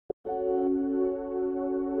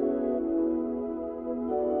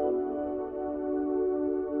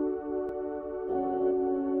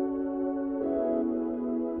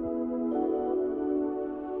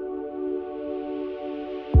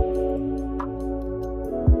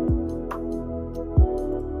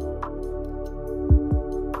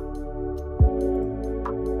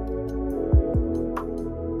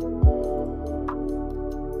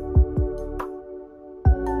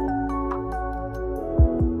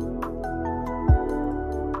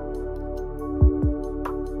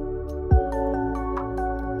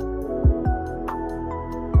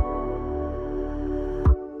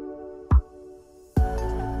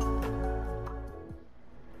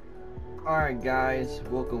up guys,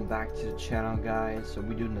 welcome back to the channel guys. So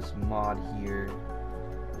we're doing this mod here.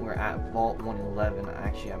 We're at Vault 111.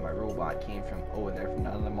 Actually my robot came from over there from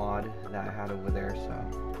another mod that I had over there,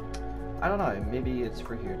 so I don't know, maybe it's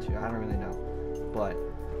for here too, I don't really know. But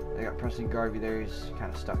I got Preston Garvey there, he's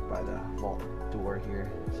kind of stuck by the vault door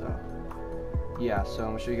here. So yeah, so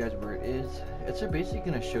I'm gonna show you guys where it is. It's basically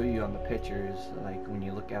gonna show you on the pictures like when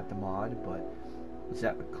you look at the mod, but it's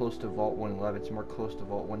at close to Vault 111. It's more close to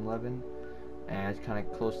Vault 111, and it's kind of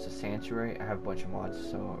close to Sanctuary. I have a bunch of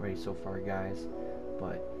mods already so far, guys.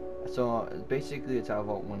 But so basically, it's out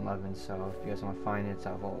Vault 111. So if you guys want to find it, it's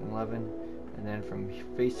out Vault 111. And then from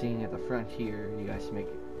facing at the front here, you guys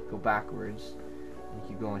go backwards and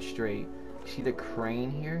keep going straight. You see the crane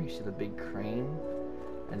here? You see the big crane,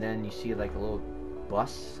 and then you see like a little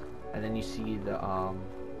bus, and then you see the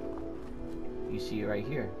you see it right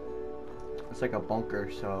here. It's like a bunker,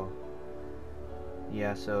 so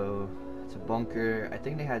yeah, so it's a bunker. I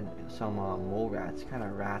think they had some mole rats, kind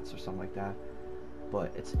of rats or something like that,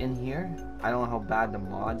 but it's in here. I don't know how bad the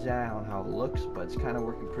mod's at, I don't know how it looks, but it's kind of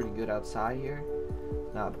working pretty good outside here.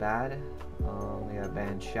 Not bad. They got a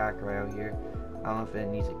band shack right out here. I don't know if it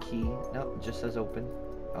needs a key. Nope, it just says open.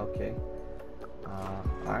 Okay.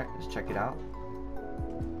 Alright, let's check it out.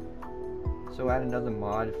 So add another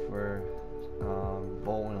mod for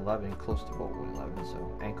Vault 111, close to Vault 111,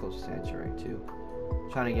 so, and close to Sanctuary too.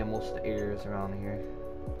 Trying to get most of the areas around here.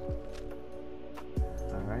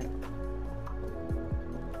 Alright.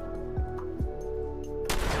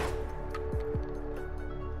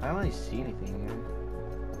 I don't really see anything here.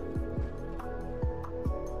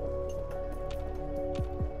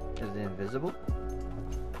 Is it invisible?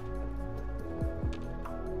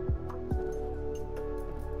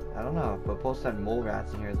 I don't know, but post had mole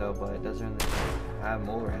rats in here though, but it doesn't really have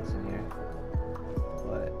mole rats in here.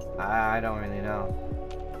 But I don't really know.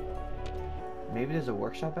 Maybe there's a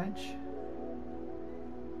workshop bench?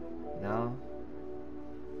 No.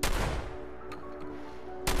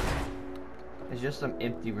 It's just some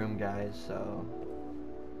empty room, guys, so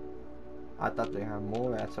I thought they had mole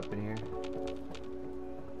rats up in here.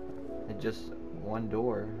 It's just one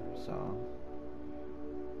door, so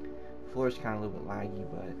floor is kind of a little bit laggy,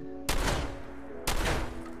 but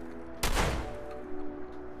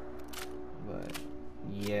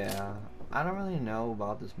yeah, I don't really know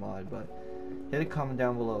about this mod, but hit a comment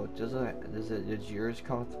down below. Does yours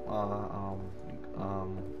come with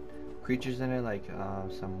creatures in it, like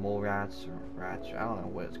some mole rats or rats? I don't know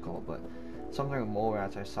what it's called, but something with mole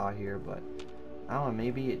rats I saw here, but I don't know,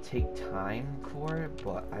 maybe it take time for it,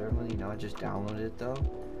 but I don't really know. I just downloaded it though.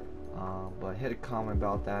 But hit a comment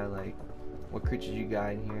about that, like what creatures you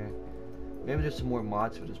got in here. Maybe there's some more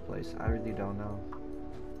mods for this place, I really don't know.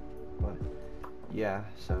 But yeah,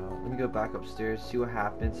 so let me go back upstairs, see what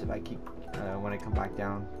happens if I keep when I come back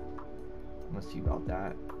down. Let's see about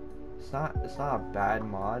that. It's not a bad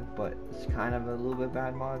mod, but it's kind of a little bit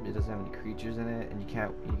bad mod. It doesn't have any creatures in it, and you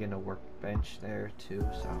get a workbench there too,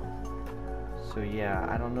 so yeah,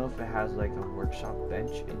 I don't know if it has like a workshop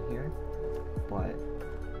bench in here, but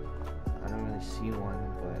I don't really see one.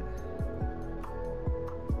 But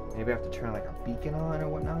maybe I have to turn like a beacon on or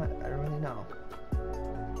whatnot, I don't really know.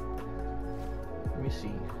 Let me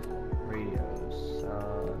see. Radios.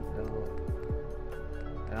 No.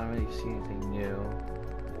 I don't really see anything new.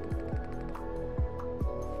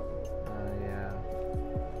 Yeah.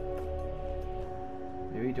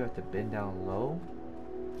 Maybe you do have to bend down low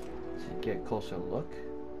to get a closer look.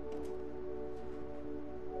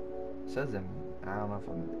 It says them. I don't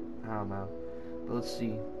know. But let's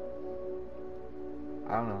see.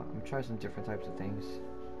 I don't know. I'm gonna try some different types of things.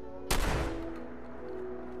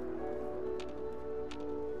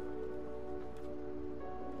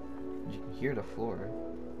 You can hear the floor.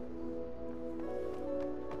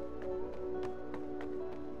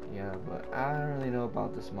 Yeah, but I don't really know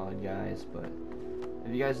about this mod, guys. But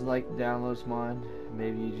if you guys like to download this mod,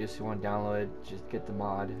 maybe you just want to download it, just get the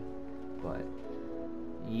mod. But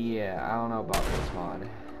yeah, I don't know about this mod.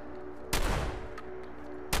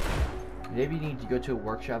 Maybe you need to go to a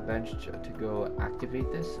workshop bench to go activate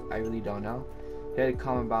this. I really don't know. Hit a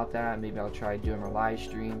comment about that. Maybe I'll try doing more live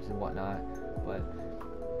streams and whatnot. But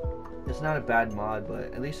it's not a bad mod,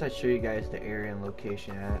 but at least I show you guys the area and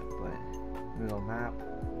location at. But little map.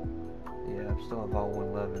 Yeah, I'm still at Vault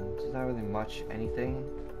 111. There's not really much anything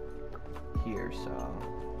here, so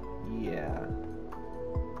yeah.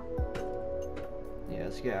 Yeah,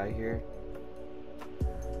 let's get out of here.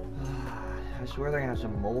 I swear they're gonna have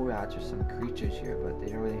some mole rats or some creatures here, but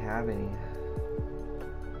they don't really have any.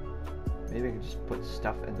 Maybe I can just put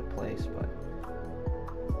stuff into place, but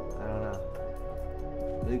I don't know.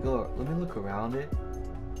 Let me look around it.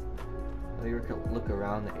 Let me look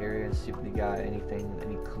around the area and see if we got anything,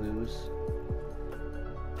 any clues.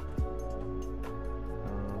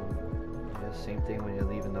 Yeah, same thing when you're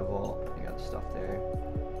leaving the vault. You got the stuff there.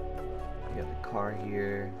 You got the car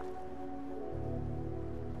here.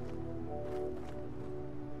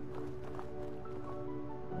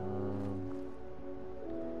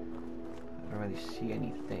 I don't really see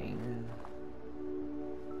anything.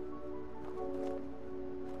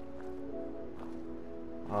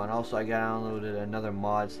 Oh, and also I downloaded another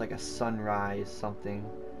mod. It's like a sunrise something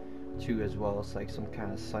too as well. It's like some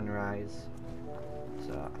kind of sunrise.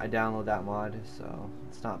 So I download that mod, so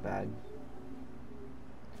it's not bad.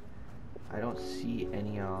 I don't see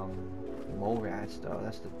any mole rats though.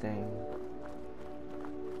 That's the thing.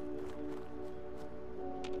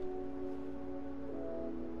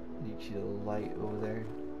 You see the light over there,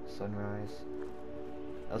 sunrise.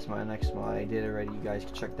 That's my next mod. I did already. You guys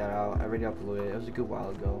can check that out. I already uploaded it. It was a good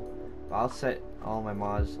while ago. But I'll set all my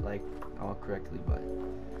mods like all correctly. But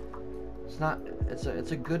it's not.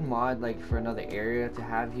 It's a good mod like for another area to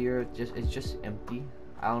have here. It's just empty.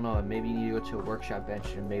 I don't know. Maybe you need to go to a workshop bench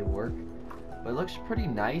and it may work. But it looks pretty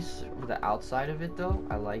nice for the outside of it though.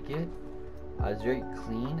 I like it. It's very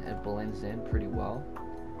clean. It blends in pretty well.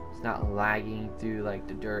 It's not lagging through like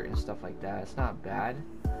the dirt and stuff like that. It's not bad.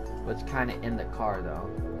 But it's kind of in the car though.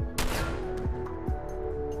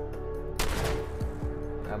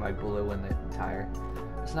 Got my bullet in the tire.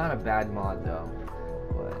 It's not a bad mod though.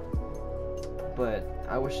 But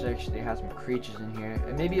I wish it actually had some creatures in here.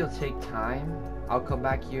 And maybe it'll take time. I'll come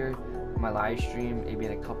back here on my live stream maybe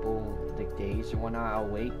in a couple like days or whatnot. I'll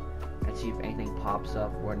wait and see if anything pops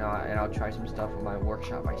up or not. And I'll try some stuff with my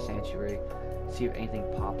workshop by Sanctuary. See if anything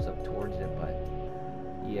pops up towards it. But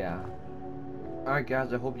yeah. Alright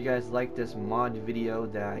guys, I hope you guys liked this mod video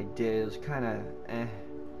that I did. It was kind of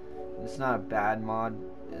it's not a bad mod.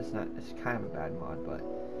 It's kind of a bad mod, but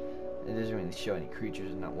it doesn't really show any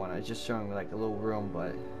creatures in that one. It's just showing like a little room,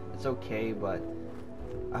 but it's okay. But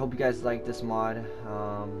I hope you guys like this mod.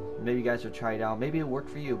 Maybe you guys will try it out. Maybe it'll work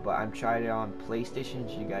for you, but I'm trying it on PlayStation,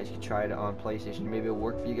 so you guys can try it on PlayStation. Maybe it'll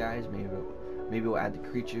work for you guys. Maybe we'll add the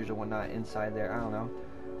creatures or whatnot inside there. I don't know,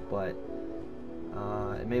 but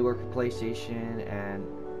it may work for PlayStation and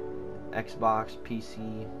Xbox,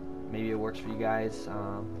 PC. Maybe it works for you guys.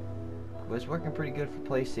 But it's working pretty good for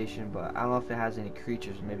PlayStation. But I don't know if it has any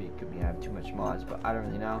creatures. Maybe it could be have too much mods. But I don't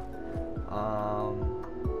really know.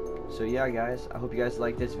 So yeah, guys. I hope you guys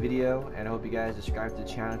like this video, and I hope you guys subscribe to the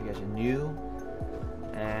channel if you guys are new.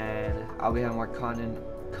 And I'll be having more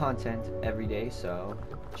content every day. So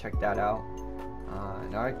check that out.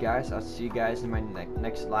 And alright guys, I'll see you guys in my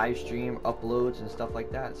next live stream, uploads and stuff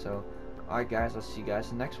like that. So alright guys, I'll see you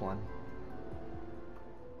guys in the next one.